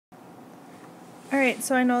Alright,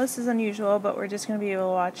 so I know this is unusual, but we're just going to be able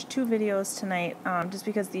to watch two videos tonight just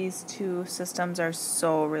because these two systems are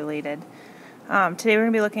so related. Today we're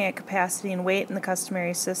going to be looking at capacity and weight in the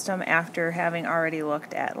customary system after having already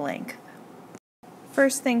looked at length.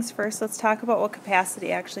 First things first, let's talk about what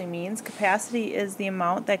capacity actually means. Capacity is the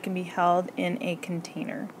amount that can be held in a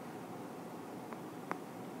container.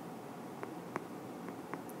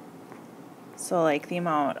 So like the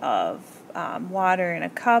amount of water in a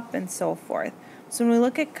cup and so forth. So when we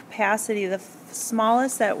look at capacity, the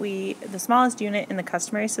smallest unit in the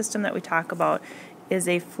customary system that we talk about is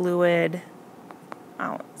a fluid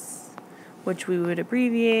ounce, which we would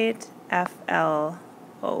abbreviate FLOZ.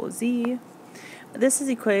 This is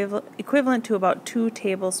equivalent to about 2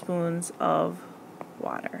 tablespoons of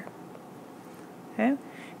water. Okay.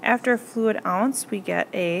 After a fluid ounce, we get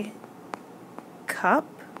a cup,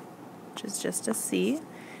 which is just a C,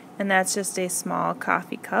 and that's just a small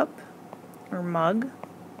coffee cup or mug.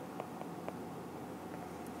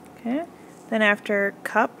 Okay. Then after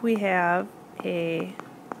cup, we have a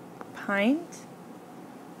pint,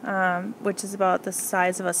 which is about the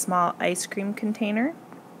size of a small ice cream container.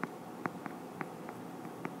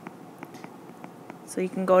 So you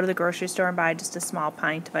can go to the grocery store and buy just a small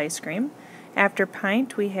pint of ice cream. After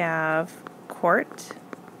pint, we have quart.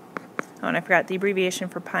 Oh, and I forgot, the abbreviation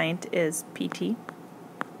for pint is PT.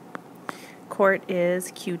 Quart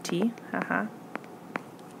is QT. Haha.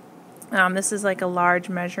 This is like a large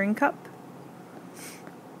measuring cup.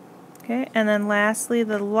 Okay, and then lastly,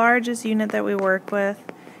 the largest unit that we work with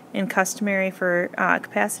in customary for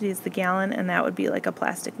capacity is the gallon, and that would be like a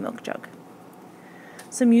plastic milk jug.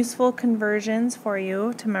 Some useful conversions for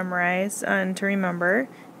you to memorize and to remember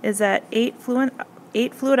is that 8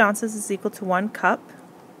 fluid ounces is equal to 1 cup.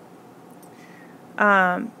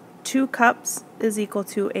 2 cups is equal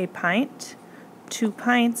to a pint. 2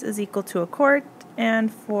 pints is equal to a quart,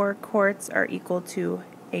 and 4 quarts are equal to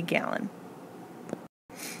a gallon.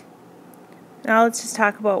 Now let's just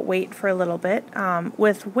talk about weight for a little bit.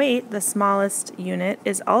 With weight, the smallest unit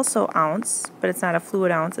is also ounce, but it's not a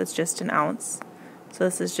fluid ounce, it's just an ounce. So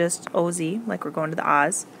this is just OZ, like we're going to the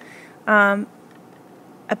Oz. A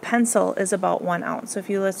pencil is about 1 ounce. So if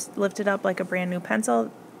you lift it up like a brand new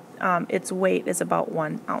pencil, its weight is about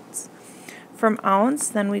 1 ounce. From ounce,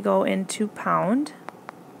 then we go into pound,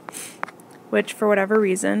 which for whatever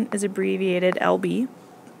reason is abbreviated LB.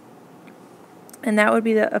 And that would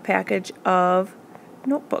be a package of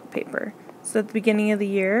notebook paper. So at the beginning of the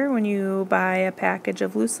year, when you buy a package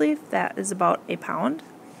of loose leaf, that is about a pound.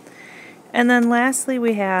 And then lastly,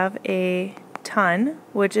 we have a ton,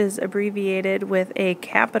 which is abbreviated with a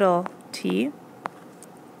capital T.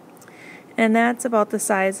 And that's about the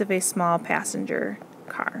size of a small passenger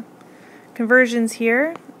car. Conversions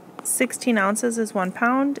here, 16 ounces is 1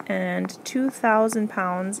 pound, and 2,000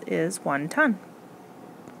 pounds is 1 ton.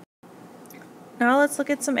 Now let's look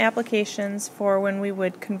at some applications for when we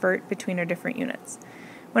would convert between our different units.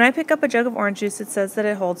 When I pick up a jug of orange juice, it says that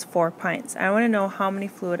it holds 4 pints. I want to know how many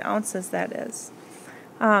fluid ounces that is.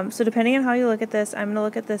 So depending on how you look at this, I'm going to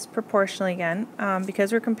look at this proportionally again.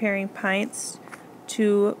 Because we're comparing pints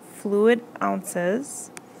to fluid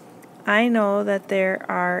ounces, I know that there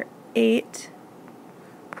are 8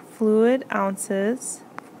 fluid ounces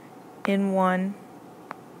in 1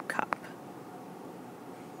 cup.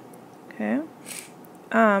 Okay?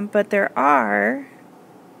 But there are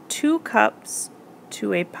 2 cups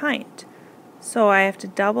to a pint. So I have to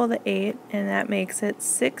double the 8, and that makes it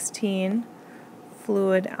 16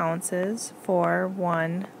 fluid ounces for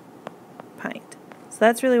 1 pint. So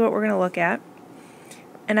that's really what we're going to look at.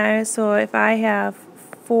 And so if I have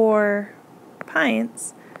 4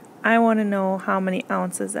 pints, I want to know how many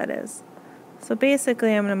ounces that is. So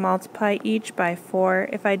basically I'm going to multiply each by 4.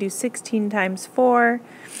 If I do 16 times 4,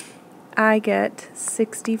 I get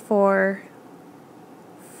 64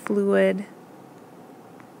 fluid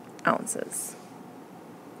ounces.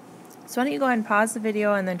 So why don't you go ahead and pause the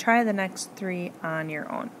video and then try the next 3 on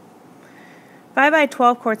your own. If I buy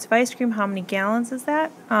 12 quarts of ice cream, how many gallons is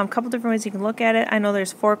that? A couple different ways you can look at it. I know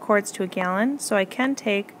there's 4 quarts to a gallon, so I can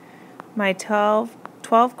take my 12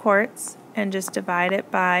 quarts and just divide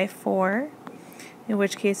it by 4, in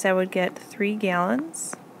which case I would get 3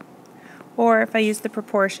 gallons. Or if I use the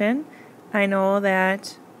proportion, I know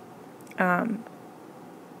that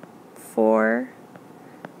 4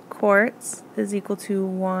 quarts is equal to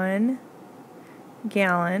 1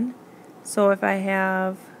 gallon. So if I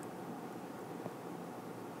have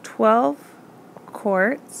 12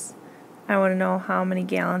 quarts, I want to know how many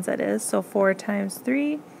gallons that is. So 4 times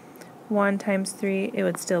 3, 1 times 3, it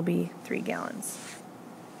would still be 3 gallons.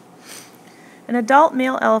 An adult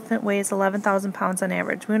male elephant weighs 11,000 pounds on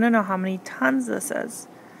average. We want to know how many tons this is.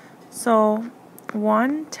 So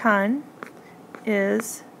 1 ton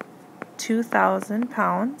is 2,000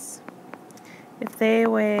 pounds. If they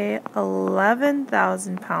weigh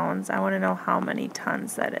 11,000 pounds, I want to know how many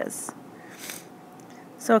tons that is.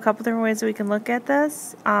 So a couple different ways that we can look at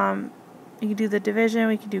this. You can do the division,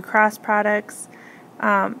 we can do cross products.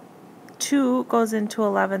 2 goes into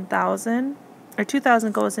 11,000, or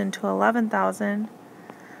 2,000 goes into 11,000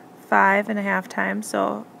 5.5 times,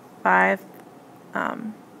 so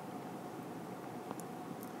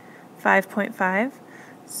 5.5.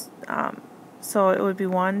 So it would be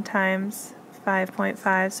 1 times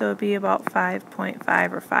 5.5, so it would be about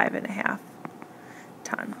 5.5 or 5.5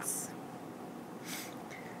 tons.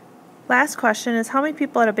 Last question is, how many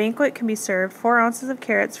people at a banquet can be served 4 ounces of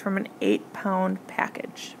carrots from an 8-pound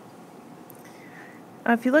package?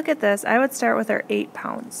 Now, if you look at this, I would start with our 8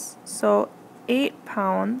 pounds. So 8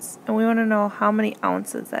 pounds, and we want to know how many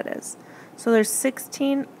ounces that is. So there's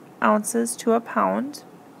 16 ounces to a pound.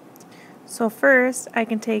 So first, I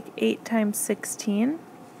can take 8 times 16,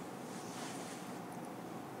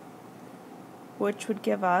 which would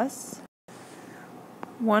give us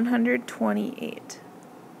 128.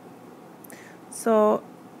 So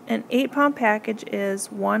an 8-pound package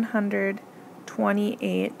is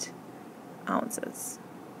 128 ounces.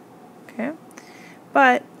 Okay?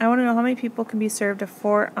 But I want to know how many people can be served a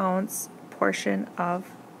 4-ounce portion of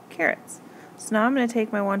carrots. So now I'm going to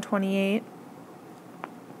take my 128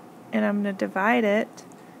 and I'm going to divide it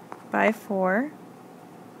by 4.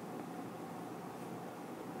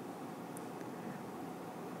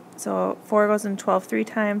 So 4 goes in 12 3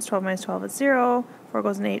 times, 12 minus 12 is 0, 4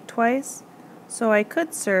 goes in 8 twice. So I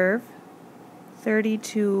could serve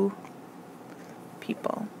 32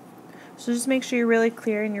 people. So just make sure you're really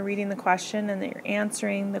clear and you're reading the question and that you're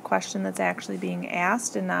answering the question that's actually being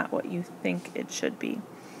asked and not what you think it should be.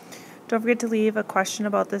 Don't forget to leave a question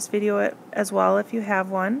about this video as well if you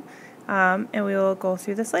have one, and we will go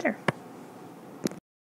through this later.